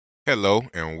Hello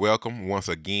and welcome once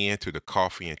again to the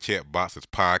Coffee and Chat Boxes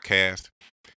podcast.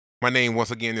 My name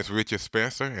once again is Richard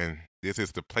Spencer, and this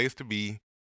is the place to be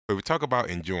where we talk about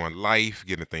enjoying life,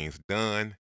 getting things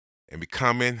done, and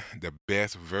becoming the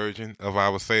best version of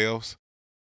ourselves.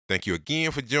 Thank you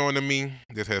again for joining me.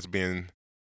 This has been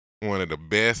one of the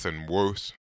best and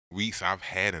worst weeks I've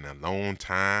had in a long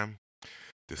time.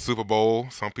 The Super Bowl,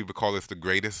 some people call it the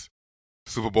greatest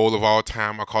Super Bowl of all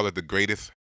time. I call it the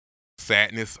greatest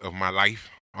sadness of my life,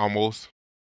 almost.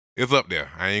 It's up there.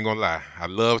 I ain't gonna lie. I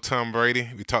love Tom Brady.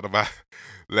 We talked about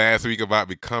last week about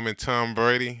becoming Tom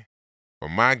Brady. But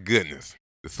my goodness,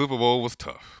 the Super Bowl was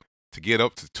tough. To get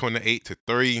up to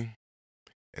 28-3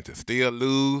 and to still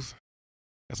lose,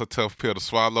 that's a tough pill to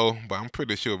swallow. But I'm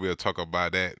pretty sure we'll talk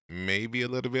about that maybe a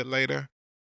little bit later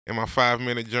in my 5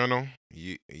 minute journal.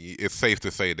 It's safe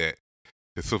to say that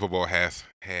the Super Bowl has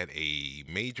had a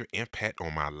major impact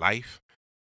on my life.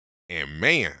 And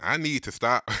man, I need to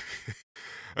stop.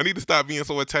 I need to stop being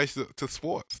so attached to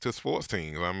sports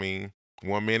teams. I mean,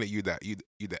 1 minute you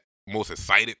the most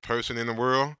excited person in the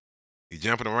world. You're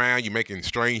jumping around, you're making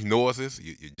strange noises,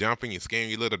 you're jumping, you're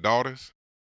scaring your little daughters.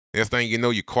 Next thing you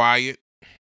know, you're quiet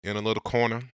in a little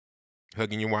corner,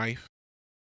 hugging your wife,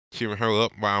 cheering her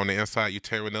up while on the inside you're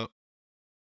tearing up,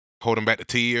 holding back the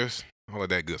tears, all of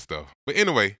that good stuff. But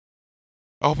anyway,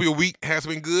 I hope your week has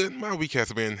been good. My week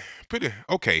has been pretty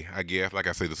okay, I guess. Like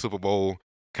I said, the Super Bowl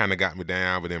kind of got me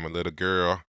down, but then my little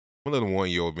 1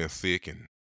 year old, been sick and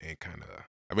kind of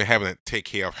I've been having to take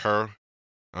care of her,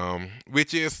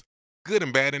 which is good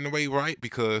and bad in a way, right?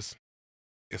 Because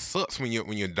it sucks when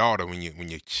your daughter, when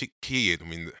your kid,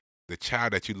 when the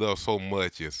child that you love so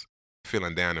much is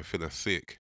feeling down and feeling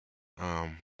sick.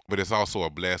 Um, but it's also a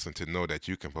blessing to know that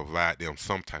you can provide them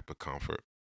some type of comfort,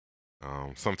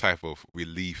 some type of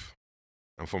relief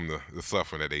from the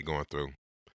suffering that they're going through.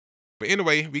 But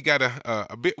anyway, we got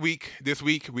a bit week this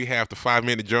week. We have the 5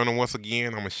 minute journal once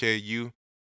again. I'm gonna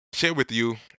share with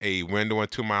you a window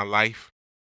into my life.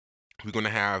 We're gonna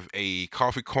have a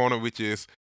coffee corner, which is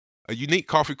a unique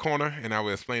coffee corner, and I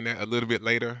will explain that a little bit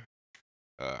later.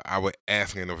 I would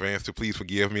ask in advance to please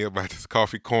forgive me about this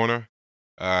coffee corner.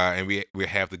 And we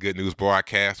have the good news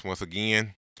broadcast once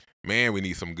again. Man, we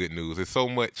need some good news. There's so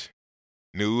much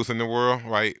news in the world,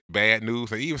 right? Bad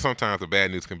news, and even sometimes the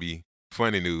bad news can be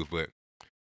funny news, but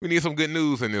we need some good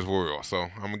news in this world. So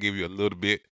I'm gonna give you a little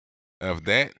bit of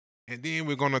that, and then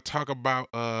we're gonna talk about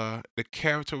the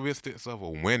characteristics of a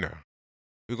winner.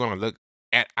 We're gonna look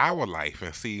at our life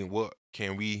and see what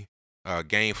can we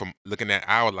gain from looking at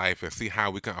our life and see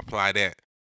how we can apply that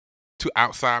to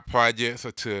outside projects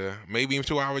or to maybe even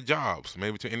to our jobs,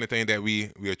 maybe to anything that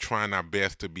we are trying our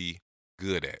best to be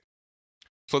good at.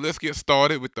 So let's get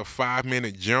started with the 5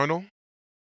 minute journal.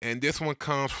 And this one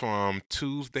comes from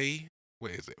Tuesday,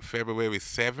 what is it, February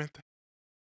 7th.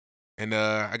 And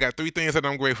I got three things that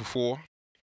I'm grateful for.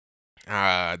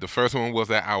 The first one was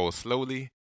that I was slowly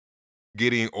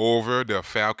getting over the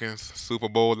Falcons Super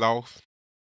Bowl loss.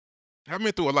 I've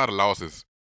been through a lot of losses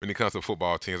when it comes to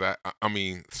football teams. I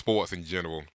mean, sports in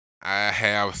general. I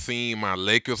have seen my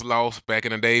Lakers loss back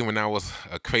in the day when I was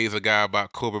a crazy guy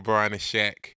about Kobe Bryant and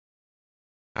Shaq.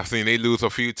 I've seen they lose a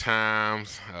few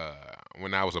times.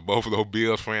 When I was a Buffalo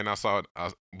Bills fan, I saw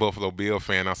a Buffalo Bills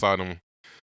fan. I saw them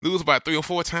lose about 3 or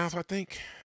 4 times, I think.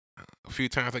 A few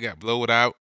times I got blowed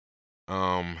out.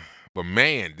 Um, but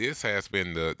man, this has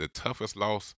been the toughest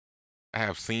loss I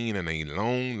have seen in a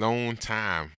long, long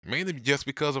time. Mainly just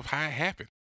because of how it happened.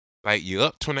 Like you're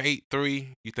up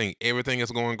 28-3, you think everything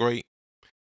is going great,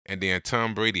 and then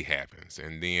Tom Brady happens,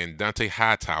 and then Dante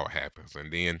Hightower happens,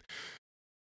 and then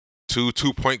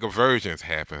two-point conversions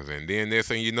happens, and then next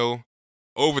thing you know,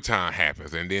 overtime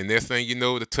happens, and then next thing you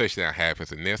know, the touchdown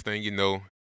happens, and next thing you know,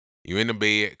 you're in the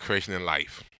bed questioning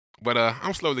life. But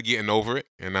I'm slowly getting over it,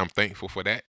 and I'm thankful for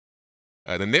that.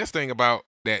 The next thing about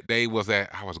that day was that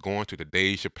I was going to the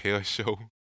Dave Chappelle show,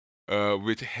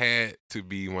 which had to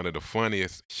be one of the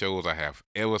funniest shows I have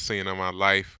ever seen in my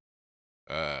life.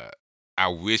 Uh, I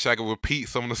wish I could repeat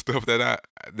some of the stuff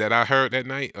that I heard that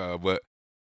night, but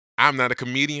I'm not a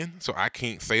comedian, so I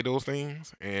can't say those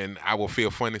things, and I will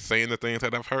feel funny saying the things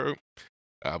that I've heard.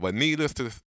 But needless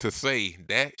to say,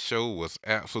 that show was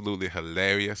absolutely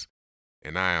hilarious,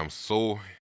 and I am so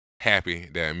happy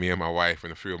that me and my wife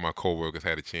and a few of my coworkers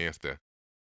had a chance to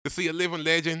see a living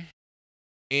legend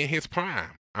in his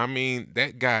prime. I mean,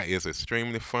 that guy is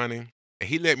extremely funny. And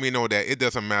he let me know that it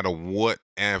doesn't matter what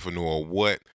avenue or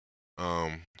what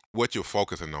you're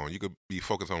focusing on. You could be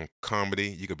focused on comedy,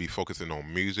 you could be focusing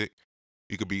on music,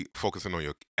 you could be focusing on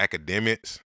your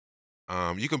academics.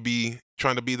 You can be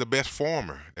trying to be the best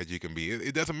farmer that you can be.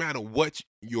 It doesn't matter what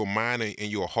your mind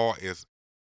and your heart is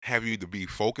have you to be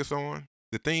focused on.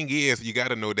 The thing is, you got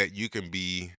to know that you can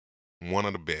be one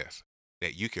of the best,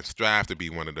 that you can strive to be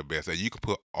one of the best, that you can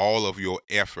put all of your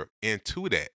effort into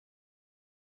that.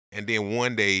 And then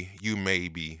one day you may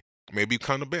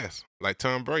become the best, like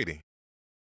Tom Brady.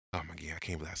 Oh my God, I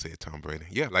can't believe I said Tom Brady.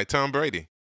 Yeah, like Tom Brady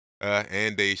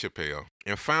and Dave Chappelle.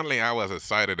 And finally, I was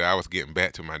excited that I was getting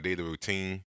back to my daily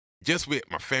routine. Just with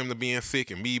my family being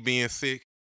sick and me being sick,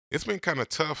 it's been kind of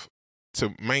tough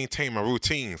to maintain my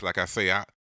routines. Like I say, I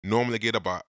normally get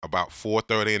up about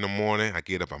 4:30 in the morning. I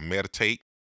get up, I meditate,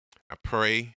 I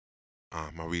pray, I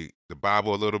read the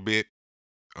Bible a little bit.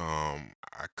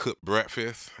 I cook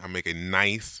breakfast. I make a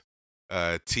nice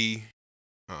tea.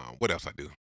 What else I do?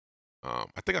 I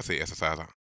think I said exercise. I'm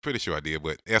pretty sure I did,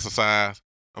 but exercise.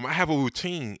 I have a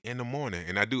routine in the morning,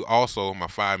 and I do also my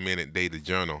 5 minute daily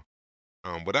journal.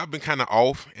 But I've been kind of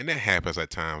off, and that happens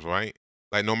at times, right?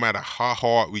 Like no matter how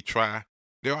hard we try,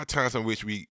 there are times in which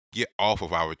we get off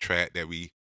of our track that we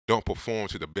don't perform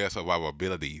to the best of our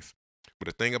abilities. But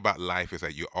the thing about life is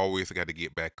that you always got to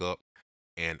get back up,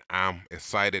 and I'm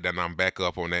excited that I'm back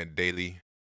up on that daily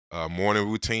morning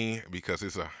routine because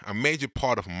it's a major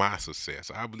part of my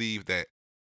success. I believe that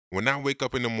when I wake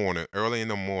up in the morning, early in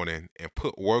the morning, and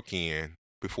put work in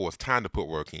before it's time to put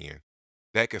work in,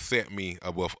 that could set me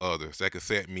above others. That could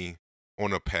set me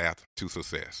on a path to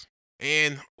success.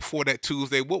 And for that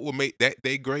Tuesday, what will make that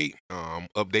day great?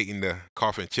 Updating the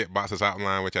coffee and check boxes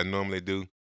outline, which I normally do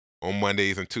on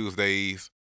Mondays and Tuesdays.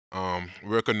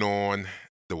 Working on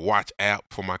the Watch app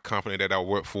for my company that I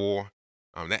work for.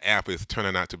 That app is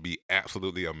turning out to be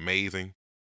absolutely amazing.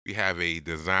 We have a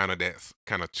designer that's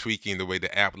kind of tweaking the way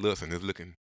the app looks, and it's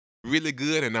looking really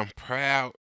good. And I'm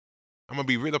proud. I'm gonna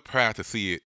be really proud to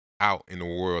see it out in the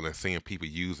world and seeing people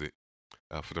use it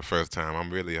for the first time.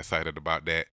 I'm really excited about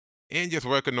that, and just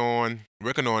working on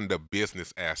the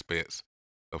business aspects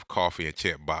of coffee and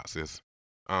check boxes.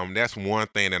 That's one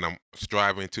thing that I'm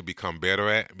striving to become better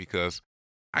at because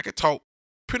I could talk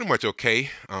pretty much okay.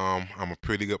 I'm a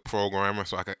pretty good programmer,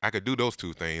 so I could do those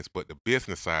two things. But the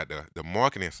business side, the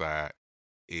marketing side,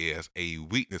 is a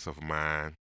weakness of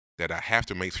mine that I have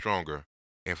to make stronger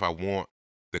if I want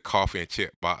the coffee and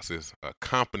check boxes,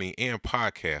 company and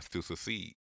podcast to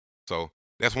succeed. So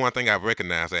that's one thing I've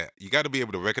recognized that you got to be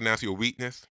able to recognize your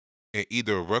weakness and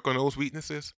either work on those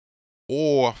weaknesses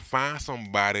or find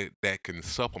somebody that can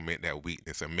supplement that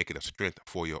weakness and make it a strength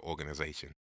for your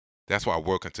organization. That's why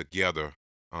working together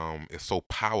is so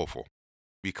powerful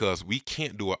because we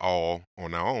can't do it all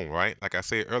on our own, right? Like I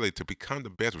said earlier, to become the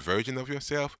best version of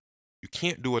yourself, you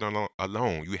can't do it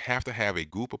alone. You have to have a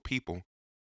group of people.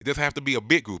 It doesn't have to be a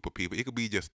big group of people. It could be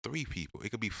just three people. It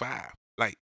could be five.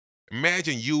 Like,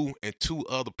 imagine you and two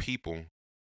other people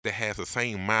that has the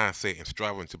same mindset and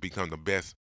striving to become the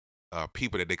best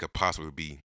people that they could possibly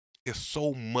be. There's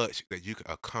so much that you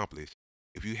can accomplish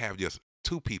if you have just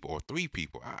two people or three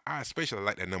people. I especially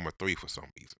like that number three for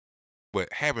some reason.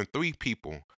 But having three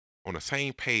people on the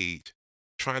same page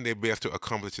trying their best to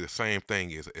accomplish the same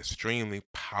thing is extremely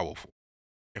powerful.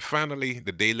 And finally,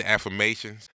 the daily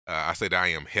affirmations. I said I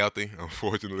am healthy.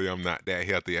 Unfortunately, I'm not that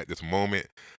healthy at this moment.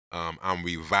 I'm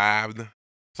revived.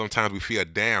 Sometimes we feel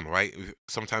down, right?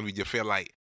 Sometimes we just feel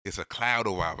like it's a cloud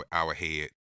over our head.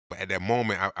 But at that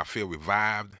moment, I feel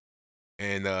revived.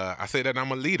 And I say that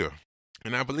I'm a leader.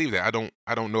 And I believe that.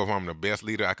 I don't know if I'm the best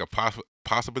leader I could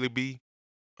possibly be.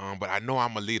 But I know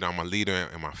I'm a leader. I'm a leader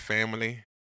in my family.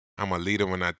 I'm a leader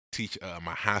when I teach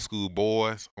my high school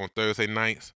boys on Thursday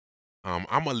nights.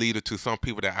 I'm a leader to some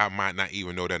people that I might not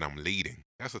even know that I'm leading.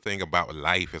 That's the thing about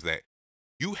life is that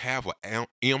you have an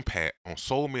impact on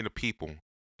so many people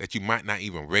that you might not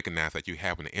even recognize that you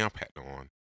have an impact on.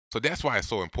 So that's why it's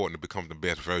so important to become the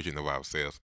best version of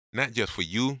ourselves, not just for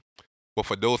you, but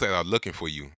for those that are looking for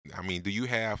you. I mean, do you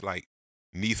have like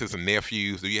nieces and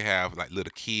nephews? Do you have like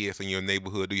little kids in your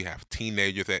neighborhood? Do you have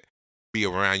teenagers that be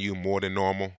around you more than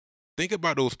normal? Think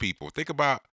about those people. Think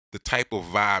about the type of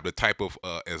vibe, the type of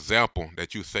example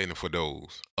that you're setting for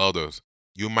those others.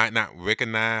 You might not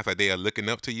recognize that they are looking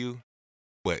up to you,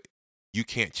 but you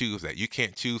can't choose that. You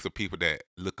can't choose the people that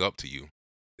look up to you.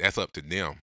 That's up to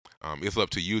them. It's up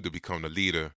to you to become the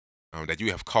leader that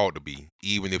you have called to be,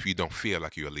 even if you don't feel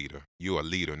like you're a leader. You're a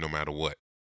leader no matter what.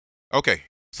 Okay,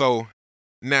 so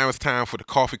now it's time for the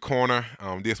coffee corner.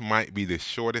 This might be the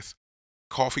shortest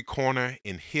coffee corner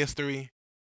in history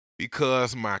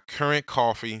because my current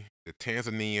coffee, the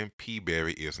Tanzanian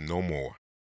Peaberry, is no more.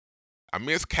 I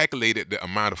miscalculated the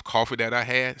amount of coffee that I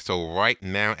had, so right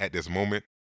now at this moment,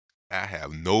 I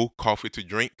have no coffee to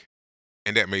drink.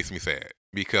 And that makes me sad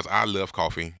because I love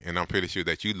coffee, and I'm pretty sure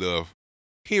that you love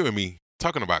hearing me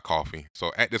talking about coffee.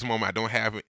 So at this moment, I don't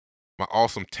have my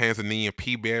awesome Tanzanian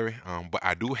pea berry, but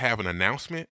I do have an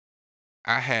announcement.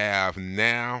 I have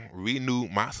now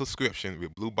renewed my subscription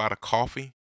with Blue Bottle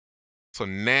Coffee. So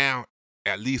now,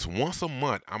 at least once a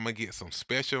month, I'm gonna get some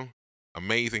special,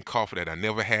 amazing coffee that I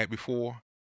never had before.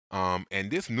 And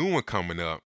this new one coming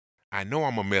up, I know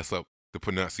I'm gonna mess up the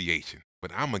pronunciation,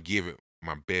 but I'm gonna give it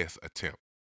my best attempt.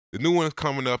 The new one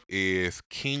coming up is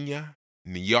Kenya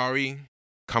Nyari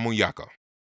Kamunyaka.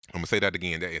 I'm gonna say that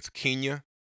again. That is Kenya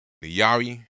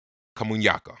Nyari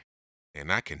Kamunyaka.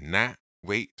 And I cannot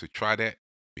wait to try that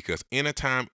because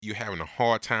anytime you're having a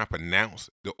hard time pronounce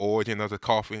the origin of the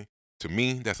coffee, to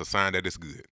me, that's a sign that it's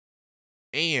good.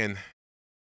 And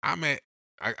I'm at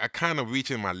I kind of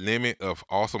reaching my limit of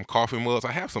awesome coffee mugs.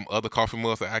 I have some other coffee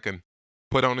mugs that I can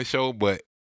put on the show, but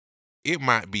it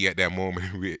might be at that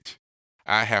moment in which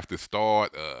I have to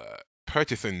start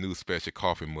purchasing new special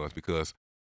coffee mugs because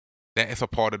that is a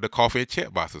part of the coffee and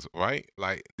check boxes, right?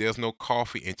 Like there's no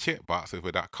coffee and check boxes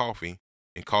without coffee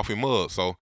and coffee mugs.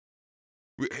 So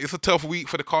it's a tough week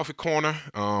for the coffee corner.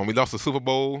 We lost the Super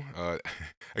Bowl.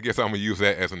 I guess I'm gonna use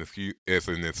that as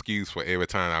an excuse for every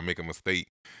time I make a mistake.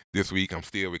 This week I'm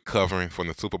still recovering from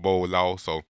the Super Bowl loss.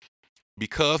 So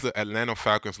because the Atlanta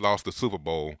Falcons lost the Super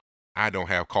Bowl, I don't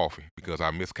have coffee because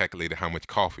I miscalculated how much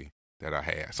coffee that I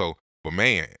had. So, but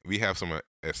man, we have some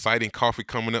exciting coffee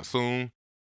coming up soon.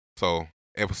 So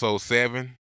episode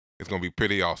 7 is gonna be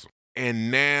pretty awesome.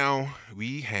 And now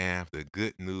we have the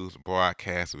good news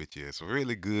broadcast, which is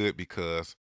really good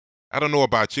because I don't know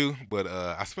about you, but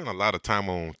I spend a lot of time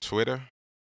on Twitter,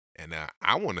 and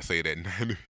I want to say that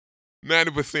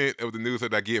 90% of the news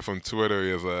that I get from Twitter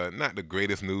is not the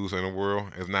greatest news in the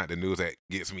world. It's not the news that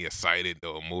gets me excited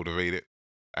or motivated.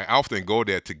 I often go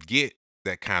there to get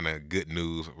that kind of good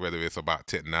news, whether it's about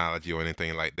technology or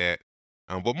anything like that.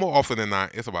 But more often than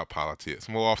not, it's about politics.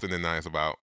 More often than not, it's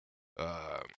about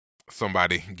uh,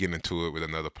 somebody getting into it with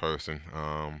another person.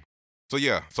 So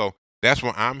yeah, so that's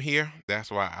why I'm here. That's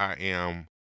why I am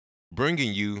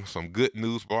bringing you some good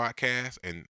news broadcast.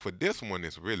 And for this one,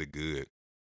 it's really good.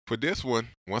 For this one,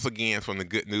 once again from the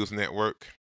Good News Network,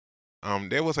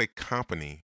 there was a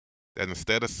company that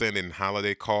instead of sending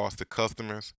holiday cards to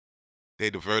customers, they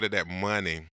diverted that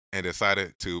money and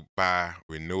decided to buy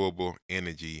renewable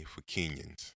energy for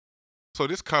Kenyans. So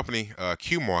this company,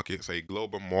 Q Markets, a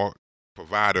global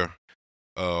provider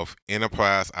of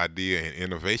enterprise idea and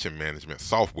innovation management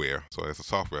software, so it's a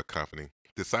software company,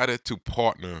 decided to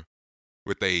partner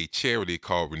with a charity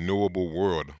called Renewable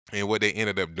World. And what they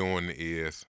ended up doing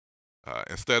is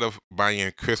instead of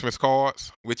buying Christmas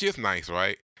cards, which is nice,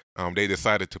 right? They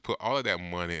decided to put all of that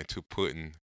money into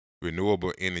putting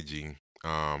renewable energy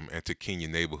into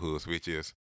Kenyan neighborhoods, which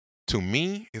is, to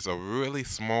me, is a really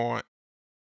smart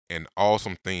and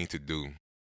awesome thing to do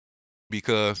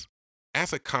because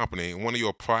as a company, one of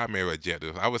your primary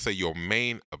objectives, I would say your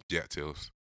main objectives,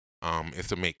 is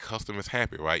to make customers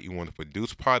happy, right? You want to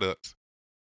produce products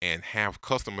and have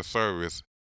customer service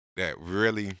that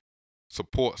really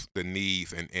supports the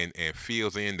needs and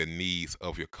fills in the needs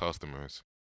of your customers.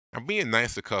 And being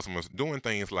nice to customers, doing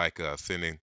things like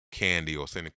sending candy or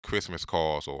sending Christmas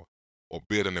cards or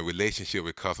building a relationship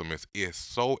with customers is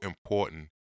so important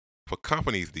for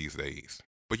companies these days.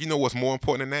 But you know what's more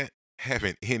important than that?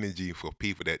 Having energy for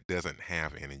people that doesn't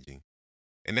have energy.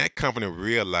 And that company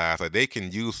realized that they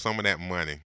can use some of that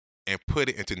money and put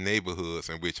it into neighborhoods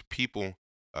in which people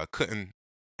couldn't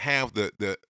have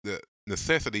the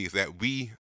necessities that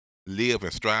we live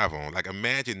and strive on. Like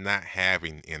imagine not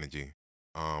having energy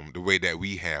the way that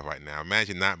we have right now.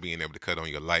 Imagine not being able to cut on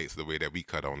your lights the way that we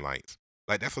cut on lights.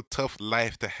 Like that's a tough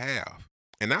life to have.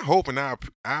 And I hope and I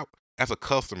as a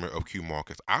customer of Q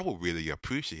Markets, I would really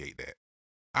appreciate that.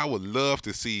 I would love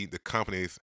to see the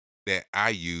companies that I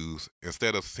use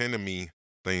instead of sending me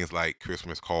things like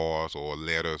Christmas cards or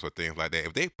letters or things like that.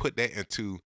 If they put that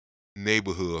into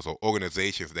neighborhoods or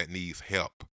organizations that needs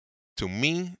help, to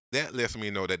me that lets me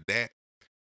know that that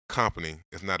company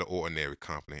is not an ordinary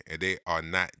company and they are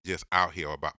not just out here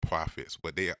about profits,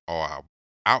 but they are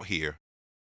out here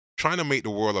trying to make the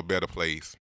world a better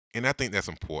place. And I think that's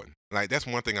important. Like that's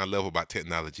one thing I love about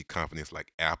technology companies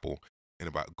like Apple and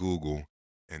about Google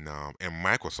and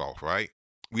Microsoft, right?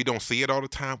 We don't see it all the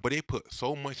time, but they put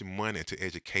so much money into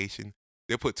education.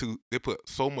 They put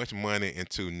so much money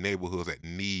into neighborhoods that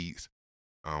needs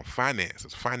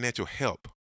finances, financial help.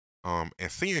 And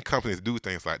seeing companies do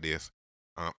things like this,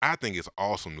 I think it's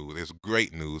awesome news. It's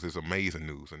great news. It's amazing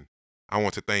news. And I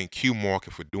want to thank Q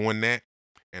Market for doing that.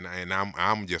 And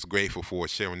I'm just grateful for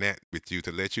sharing that with you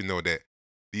to let you know that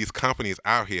these companies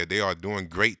out here, they are doing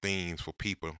great things for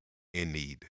people in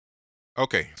need.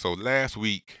 Okay, so last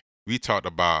week we talked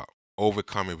about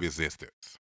overcoming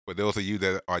resistance. For those of you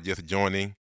that are just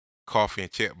joining, Coffee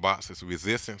and Check Box's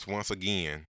resistance, once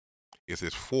again, is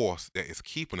this force that is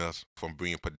keeping us from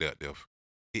being productive.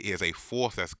 It is a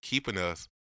force that's keeping us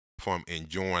from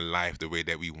enjoying life the way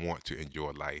that we want to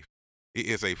enjoy life. It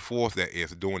is a force that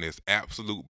is doing its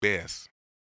absolute best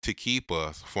to keep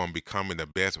us from becoming the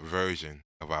best version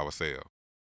of ourselves.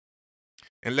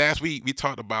 And last week, we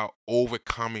talked about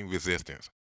overcoming resistance,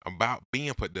 about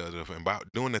being productive, and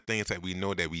about doing the things that we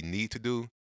know that we need to do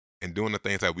and doing the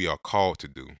things that we are called to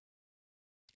do.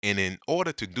 And in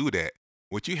order to do that,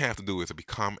 what you have to do is to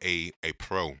become a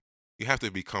pro. You have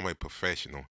to become a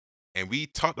professional. And we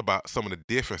talked about some of the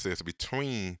differences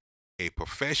between a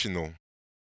professional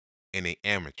and an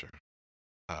amateur.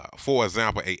 For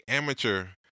example, a amateur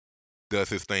does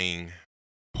his thing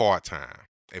part time.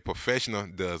 A professional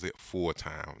does it full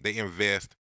time. They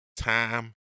invest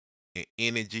time and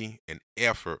energy and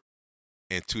effort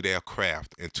into their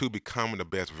craft, into becoming the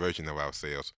best version of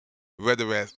ourselves. Whether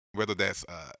that's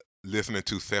listening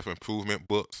to self improvement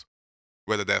books,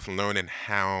 whether that's learning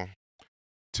how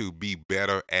to be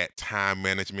better at time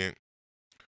management,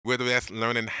 whether that's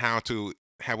learning how to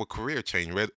have a career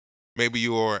change. Maybe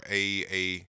you're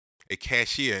a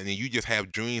cashier and you just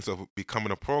have dreams of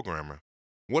becoming a programmer.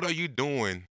 What are you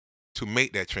doing to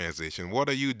make that transition? What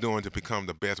are you doing to become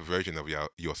the best version of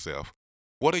yourself?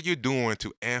 What are you doing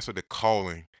to answer the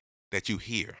calling that you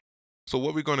hear? So,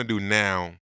 what we're going to do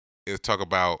now is talk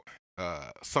about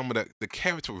some of the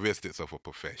characteristics of a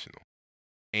professional.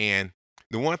 And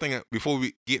the one thing, before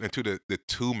we get into the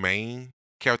two main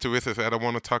characteristics that I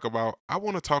want to talk about, I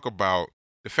want to talk about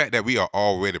the fact that we are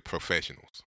already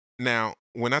professionals. Now,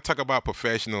 when I talk about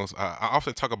professionals, I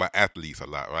often talk about athletes a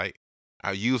lot, right?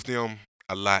 I use them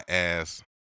a lot as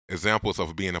examples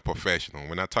of being a professional.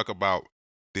 When I talk about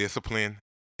discipline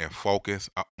and focus,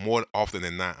 more often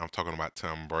than not, I'm talking about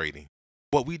Tom Brady.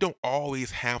 But we don't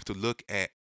always have to look at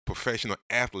professional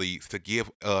athletes to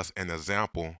give us an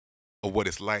example of what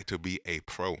it's like to be a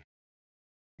pro.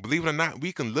 Believe it or not,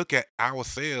 we can look at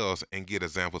ourselves and get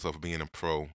examples of being a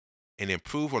pro and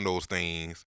improve on those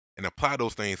things and apply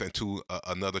those things into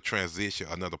another transition,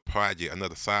 another project,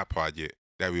 another side project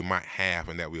that we might have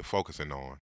and that we're focusing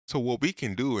on. So, what we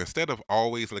can do, instead of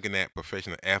always looking at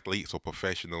professional athletes or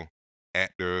professional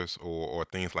actors or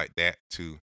things like that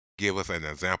to give us an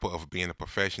example of being a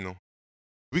professional,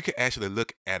 we could actually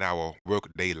look at our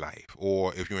workday life,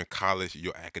 or if you're in college,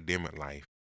 your academic life,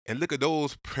 and look at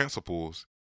those principles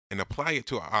and apply it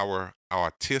to our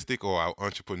artistic or our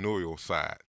entrepreneurial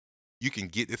side. You can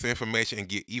get this information and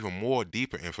get even more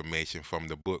deeper information from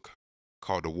the book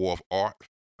called The War of Art.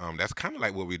 That's kind of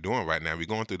like what we're doing right now. We're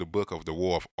going through the book of The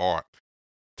War of Art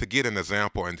to get an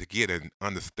example and to get an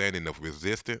understanding of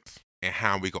resistance and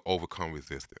how we can overcome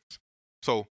resistance.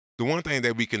 So, the one thing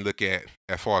that we can look at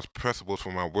as far as principles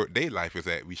from our workday life is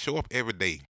that we show up every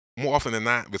day. More often than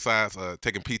not, besides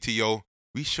taking PTO,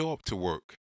 we show up to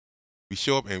work. We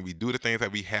show up and we do the things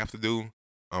that we have to do,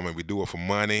 and we do it for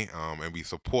money, and we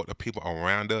support the people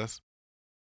around us.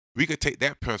 We could take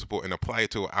that principle and apply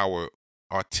it to our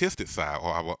artistic side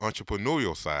or our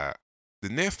entrepreneurial side. The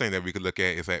next thing that we could look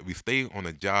at is that we stay on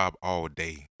a job all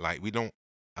day. Like, we don't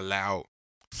allow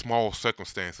small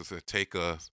circumstances to take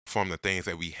us from the things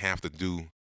that we have to do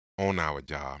on our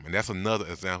job. And that's another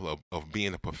example of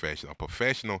being a professional. A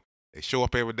professional, they show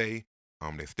up every day.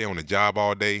 They stay on the job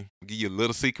all day. I'll give you a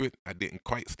little secret. I didn't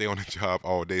quite stay on the job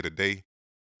all day today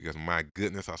because, my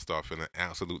goodness, I started feeling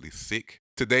absolutely sick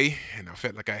today, and I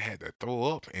felt like I had to throw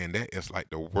up, and that is like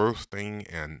the worst thing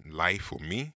in life for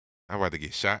me. I'd rather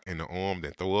get shot in the arm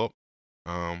than throw up.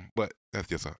 But that's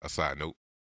just a side note.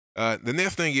 The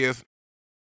next thing is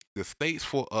the stakes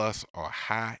for us are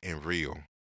high and real.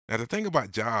 Now, the thing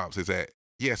about jobs is that,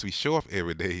 yes, we show up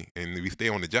every day and we stay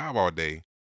on the job all day.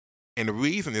 And the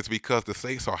reason is because the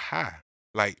stakes are high.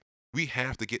 Like, we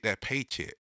have to get that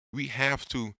paycheck. We have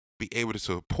to be able to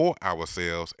support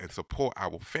ourselves and support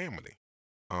our family.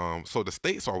 So the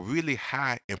stakes are really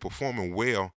high in performing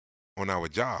well on our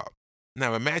job.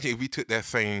 Now, imagine if we took that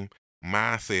same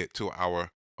mindset to our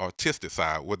artistic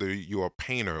side, whether you're a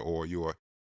painter or you're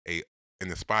a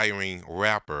an aspiring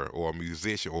rapper or a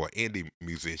musician or indie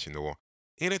musician or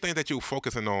anything that you're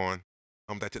focusing on,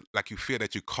 like you feel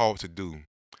that you're called to do.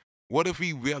 What if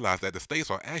we realize that the stakes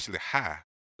are actually high?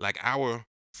 Like, our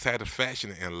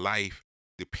satisfaction in life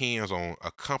depends on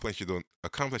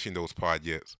accomplishing those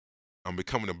projects,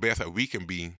 becoming the best that we can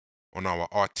be on our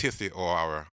artistic or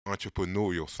our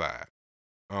entrepreneurial side.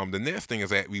 The next thing is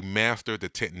that we master the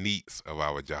techniques of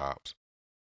our jobs.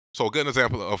 So a good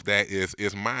example of that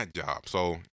is my job.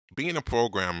 So being a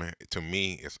programmer to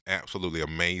me is absolutely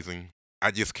amazing.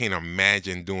 I just can't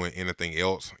imagine doing anything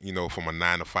else, from a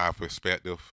 9 to 5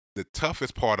 perspective. The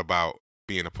toughest part about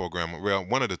being a programmer, well,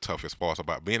 one of the toughest parts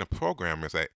about being a programmer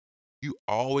is that you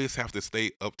always have to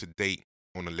stay up to date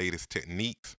on the latest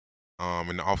techniques,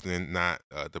 and often not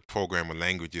the programming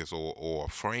languages or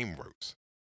frameworks.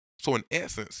 So in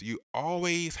essence, you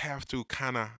always have to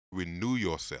kind of renew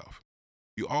yourself.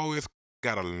 You always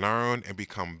got to learn and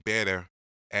become better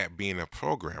at being a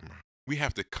programmer. We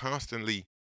have to constantly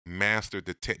master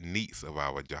the techniques of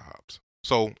our jobs.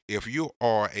 So if you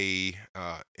are a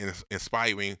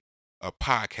inspiring a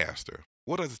podcaster,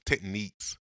 what are the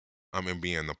techniques in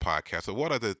being a podcaster?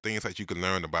 What are the things that you can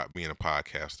learn about being a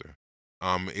podcaster?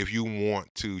 If you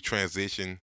want to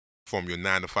transition from your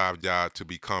 9 to 5 job to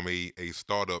become a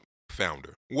startup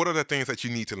founder, what are the things that you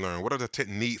need to learn? What are the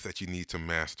techniques that you need to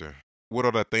master? What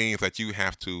are the things that you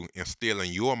have to instill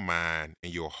in your mind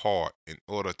and your heart in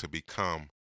order to become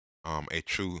a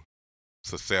true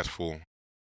successful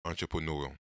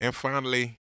entrepreneur? And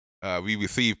finally, we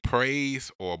receive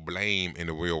praise or blame in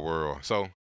the real world. So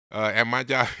at my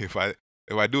job, if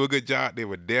I do a good job, they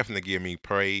would definitely give me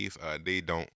praise. They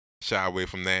don't shy away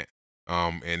from that.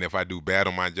 And if I do bad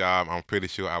on my job, I'm pretty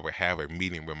sure I would have a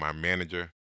meeting with my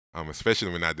manager,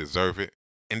 especially when I deserve it.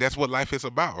 And that's what life is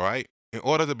about, right? In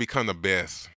order to become the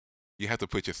best, you have to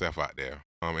put yourself out there.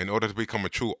 In order to become a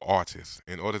true artist,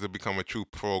 in order to become a true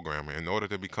programmer, in order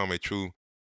to become a true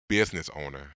business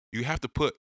owner, you have to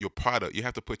put your product, you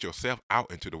have to put yourself out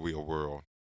into the real world.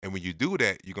 And when you do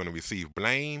that, you're going to receive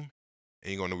blame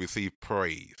and you're going to receive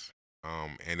praise.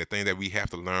 And the thing that we have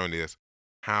to learn is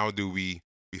how do we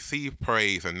receive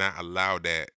praise and not allow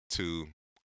that to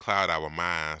cloud our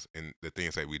minds in the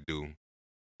things that we do?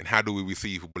 And how do we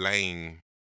receive blame,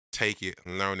 take it,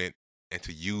 learn it, and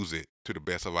to use it to the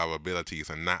best of our abilities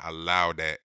and not allow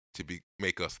that to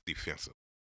make us defensive?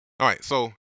 All right,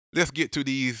 so let's get to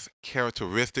these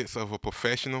characteristics of a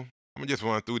professional. I'm gonna just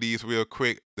run through these real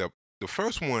quick. The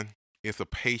first one is the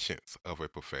patience of a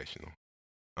professional.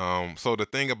 So the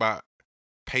thing about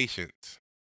patience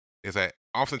is that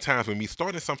oftentimes when we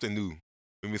starting something new,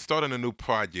 when we starting a new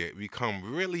project, we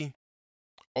become really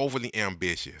overly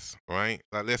ambitious, right?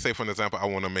 Like let's say, for example, I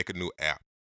want to make a new app.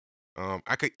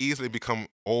 I could easily become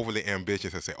overly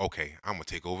ambitious and say, okay, I'm gonna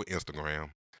take over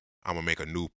Instagram. I'm gonna make a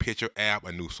new picture app,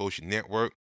 a new social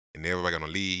network, and everybody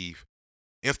gonna leave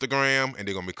Instagram and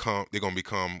they're gonna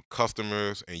become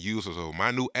customers and users of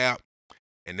my new app,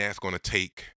 and that's gonna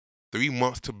take 3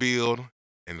 months to build,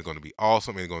 and it's gonna be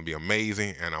awesome, and it's gonna be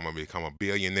amazing, and I'm gonna become a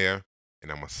billionaire,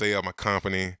 and I'm gonna sell my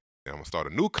company, and I'm gonna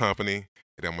start a new company,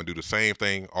 and I'm gonna do the same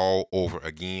thing all over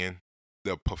again.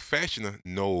 The professional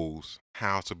knows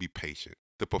how to be patient.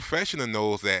 The professional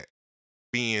knows that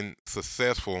being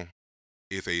successful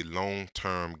is a long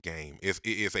term game. It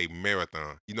is a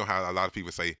marathon. You know how a lot of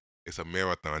people say it's a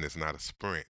marathon, it's not a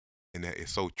sprint. And that is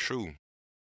so true.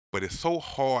 But it's so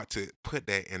hard to put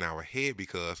that in our head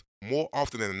because more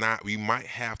often than not, we might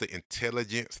have the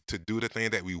intelligence to do the thing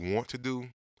that we want to do,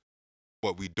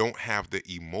 but we don't have the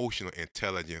emotional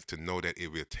intelligence to know that it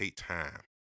will take time.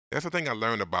 That's the thing I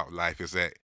learned about life is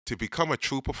that to become a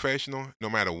true professional, no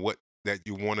matter what that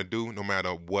you want to do, no matter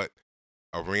what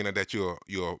arena that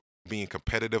you're being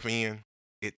competitive in,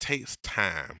 it takes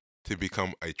time to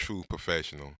become a true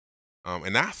professional.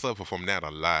 And I suffer from that a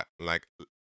lot. Like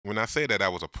when I say that I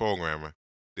was a programmer,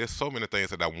 there's so many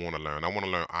things that I want to learn. I want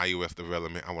to learn iOS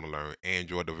development. I want to learn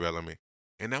Android development,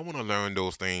 and I want to learn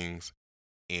those things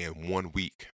in 1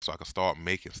 week so I can start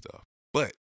making stuff.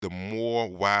 But the more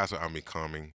wiser I'm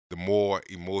becoming, the more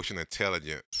emotional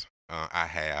intelligence I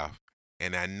have,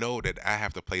 and I know that I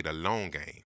have to play the long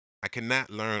game. I cannot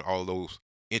learn all those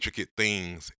intricate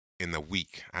things in a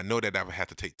week. I know that I would have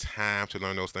to take time to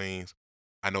learn those things.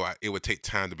 I know it would take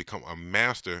time to become a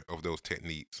master of those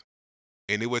techniques,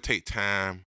 and it would take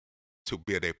time to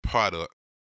build a product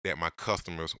that my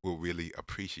customers will really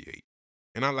appreciate.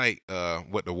 And I like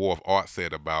what the War of Art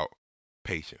said about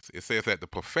patience. It says that the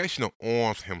professional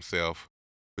arms himself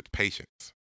with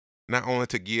patience, not only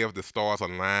to give the stars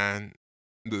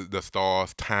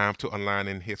time to align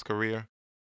in his career,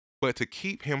 but to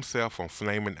keep himself from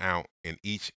flaming out in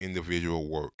each individual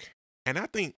work. And I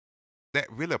think that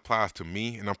really applies to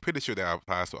me, and I'm pretty sure that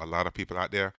applies to a lot of people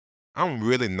out there. I'm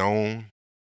really known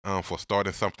for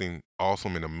starting something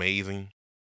awesome and amazing,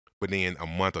 but then a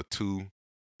month or two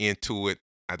into it,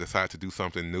 I decided to do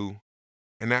something new.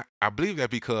 And I believe that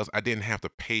because I didn't have the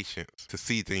patience to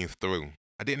see things through.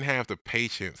 I didn't have the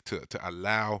patience to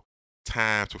allow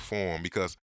time to form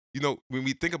because when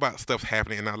we think about stuff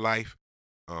happening in our life,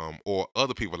 or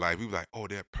other people's life, we be like, oh,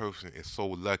 that person is so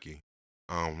lucky.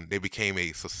 They became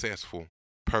a successful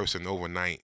person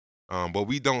overnight. But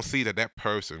we don't see that that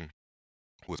person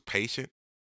was patient.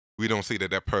 We don't see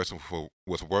that that person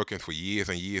was working for years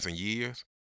and years and years.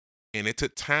 And it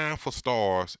took time for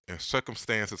stars and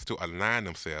circumstances to align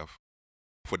themselves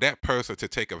for that person to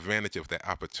take advantage of that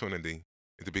opportunity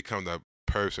and to become the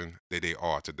person that they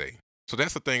are today. So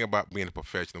that's the thing about being a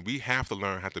professional. We have to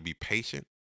learn how to be patient.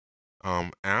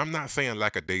 And I'm not saying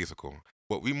lackadaisical,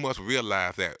 but we must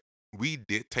realize that we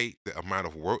dictate the amount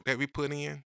of work that we put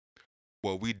in,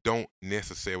 but we don't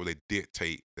necessarily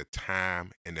dictate the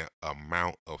time and the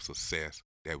amount of success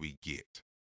that we get.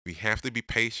 We have to be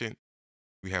patient,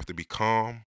 we have to be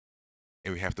calm,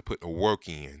 and we have to put the work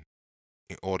in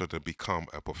order to become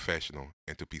a professional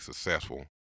and to be successful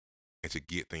and to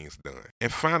get things done.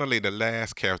 And finally, the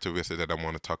last characteristic that I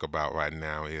want to talk about right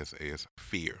now is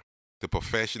fear. The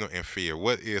professional and fear.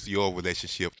 What is your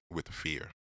relationship with fear?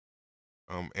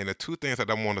 And the two things that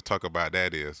I want to talk about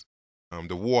that is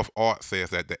the War of Art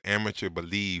says that the amateur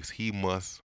believes he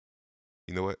must,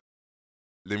 you know what?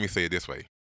 Let me say it this way.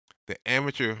 The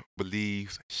amateur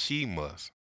believes she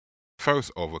must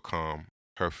first overcome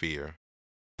her fear,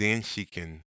 then she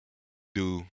can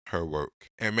do her work.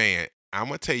 And man, I'm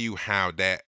going to tell you how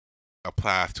that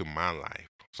applies to my life.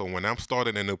 So when I'm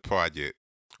starting a new project,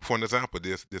 for an example,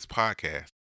 this podcast,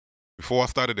 before I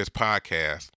started this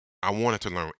podcast, I wanted to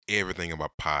learn everything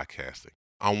about podcasting.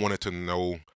 I wanted to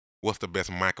know what's the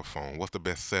best microphone, what's the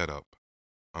best setup,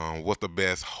 what's the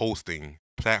best hosting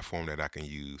platform that I can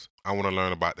use. I want to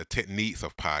learn about the techniques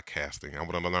of podcasting. I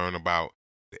want to learn about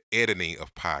the editing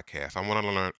of podcasts. I want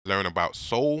to learn about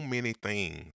so many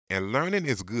things. And learning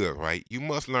is good, right? You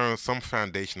must learn some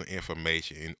foundational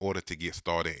information in order to get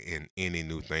started in any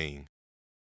new thing.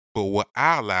 But what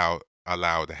I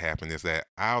allow to happen is that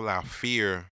I allow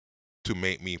fear to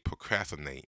make me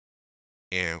procrastinate.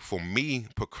 And for me,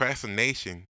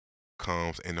 procrastination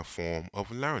comes in the form of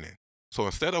learning. So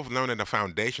instead of learning the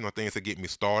foundational things to get me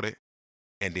started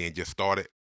and then just started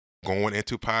going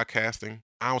into podcasting,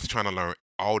 I was trying to learn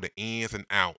all the ins and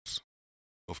outs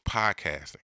of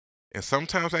podcasting. And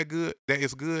sometimes that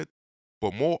is good,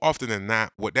 but more often than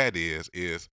not, what that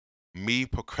is me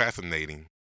procrastinating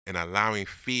and allowing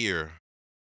fear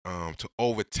to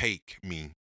overtake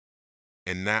me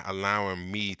and not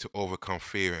allowing me to overcome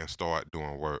fear and start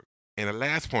doing work. And the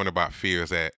last point about fear is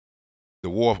that the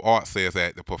War of Art says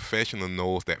that the professional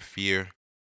knows that fear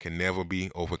can never be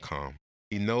overcome.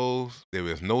 He knows there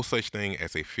is no such thing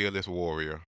as a fearless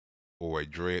warrior or a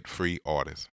dread-free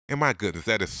artist. And my goodness,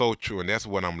 that is so true. And that's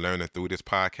what I'm learning through this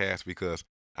podcast because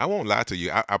I won't lie to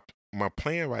you. My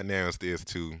plan right now is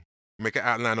to make an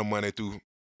outline on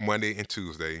Monday and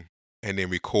Tuesday and then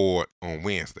record on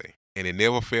Wednesday. And it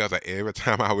never fails that every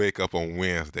time I wake up on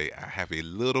Wednesday, I have a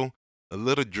little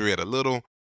dread, a little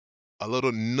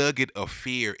nugget of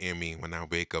fear in me when I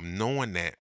wake up, knowing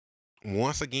that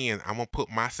once again, I'm going to put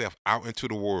myself out into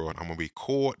the world. I'm going to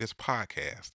record this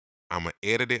podcast. I'm going to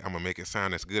edit it. I'm going to make it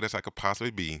sound as good as I could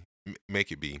possibly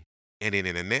make it be. And then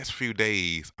in the next few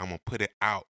days, I'm going to put it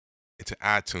out into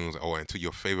iTunes or into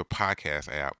your favorite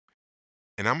podcast app.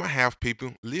 And I'm going to have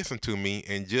people listen to me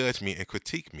and judge me and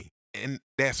critique me. And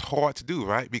that's hard to do,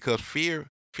 right? Because fear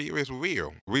is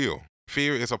real.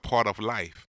 Fear is a part of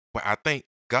life. But I thank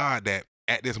God that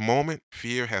at this moment,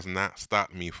 fear has not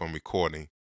stopped me from recording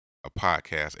a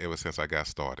podcast ever since I got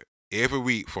started. Every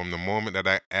week from the moment that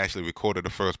I actually recorded the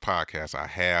first podcast, I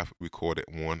have recorded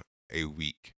one a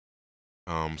week.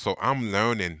 So I'm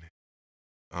learning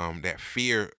that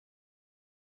fear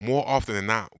more often than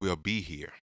not will be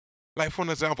here. Like for an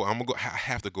example, I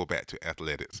have to go back to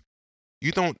athletics.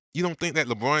 You don't think that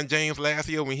LeBron James last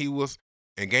year when he was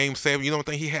in Game 7, you don't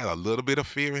think he had a little bit of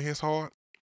fear in his heart?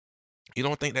 You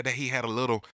don't think that he had a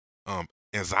little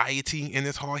anxiety in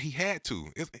his heart? He had to.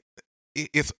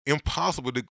 It's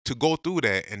impossible to go through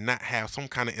that and not have some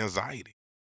kind of anxiety.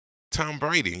 Tom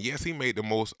Brady, yes, he made the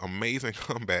most amazing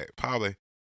comeback probably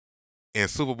in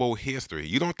Super Bowl history.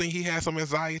 You don't think he had some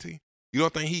anxiety? You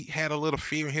don't think he had a little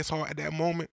fear in his heart at that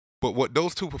moment? But what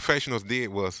those two professionals did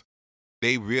was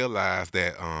they realized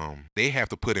that they have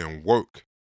to put in work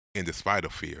in despite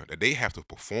of fear, that they have to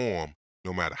perform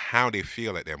no matter how they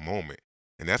feel at that moment.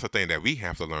 And that's the thing that we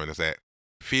have to learn is that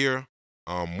fear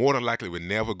more than likely will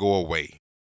never go away.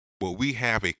 But we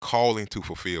have a calling to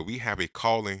fulfill. We have a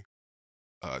calling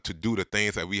to do the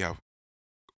things that we have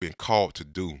been called to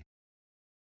do.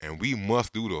 And we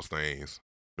must do those things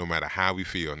no matter how we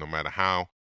feel, no matter how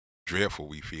dreadful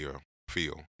we feel,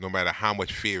 no matter how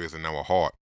much fear is in our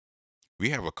heart. We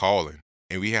have a calling,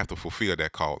 and we have to fulfill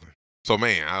that calling. So,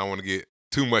 man, I don't want to get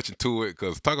too much into it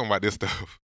because talking about this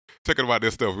stuff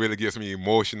really gets me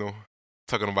emotional.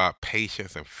 Talking about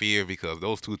patience and fear because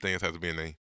those two things have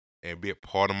been a big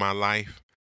part of my life.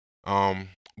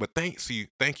 But thank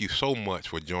you so much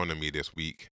for joining me this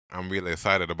week. I'm really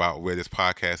excited about where this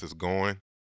podcast is going.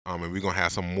 And we're gonna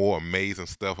have some more amazing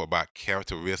stuff about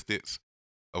characteristics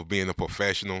of being a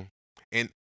professional. And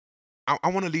I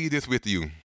want to leave this with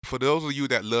you. For those of you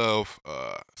that love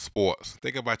sports,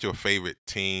 think about your favorite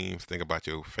teams. Think about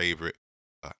your favorite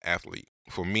athlete.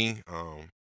 For me,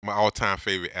 my all-time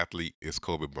favorite athlete is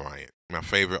Kobe Bryant. My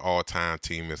favorite all-time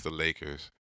team is the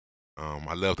Lakers.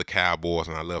 I love the Cowboys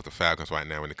and I love the Falcons right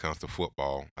now when it comes to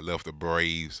football. I love the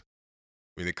Braves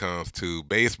when it comes to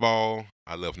baseball.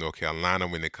 I love North Carolina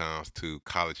when it comes to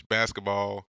college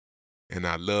basketball. And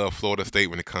I love Florida State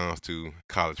when it comes to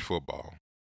college football.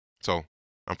 So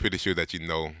I'm pretty sure that you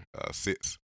know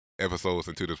 6 episodes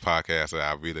into this podcast that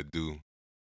I really do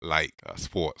like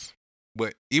sports.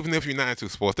 But even if you're not into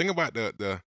sports, think about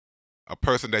the a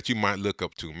person that you might look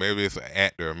up to. Maybe it's an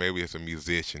actor, maybe it's a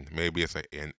musician, maybe it's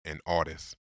an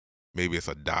artist, maybe it's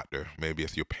a doctor, maybe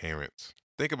it's your parents.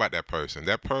 Think about that person.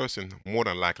 That person more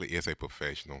than likely is a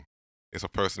professional. It's a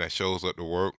person that shows up to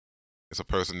work. It's a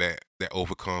person that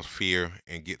overcomes fear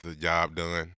and gets the job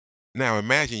done. Now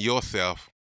imagine yourself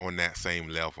on that same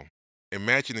level.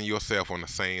 Imagining yourself on the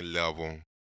same level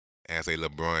as a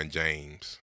LeBron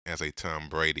James, as a Tom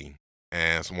Brady,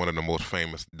 as one of the most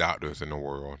famous doctors in the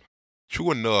world.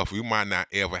 True enough, you might not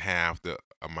ever have the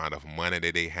amount of money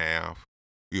that they have.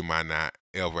 You might not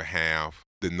ever have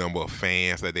the number of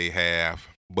fans that they have.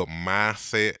 But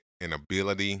mindset and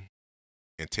ability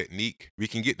and technique, we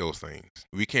can get those things.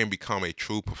 We can become a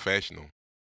true professional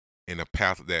in a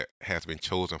path that has been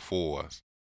chosen for us,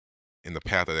 in the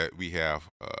path that we have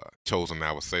chosen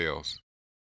ourselves.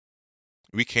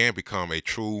 We can become a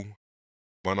true,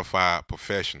 bona fide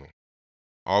professional.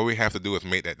 All we have to do is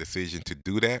make that decision to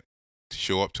do that, to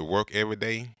show up to work every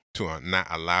day, to not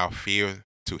allow fear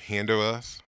to hinder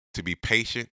us, to be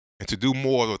patient, and to do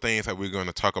more of the things that we're going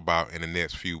to talk about in the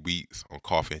next few weeks on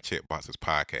Coffee and Check Boxes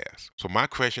podcast. So my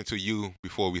question to you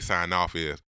before we sign off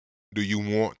is, do you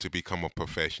want to become a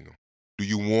professional? Do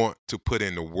you want to put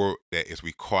in the work that is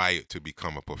required to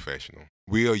become a professional?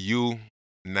 Will you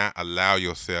not allow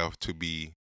yourself to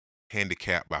be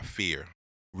handicapped by fear?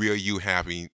 Will you have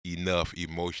enough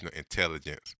emotional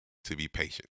intelligence to be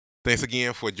patient? Thanks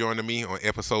again for joining me on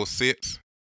episode 6.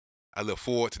 I look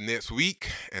forward to next week,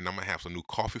 and I'm going to have some new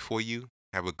coffee for you.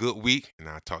 Have a good week, and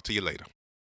I'll talk to you later.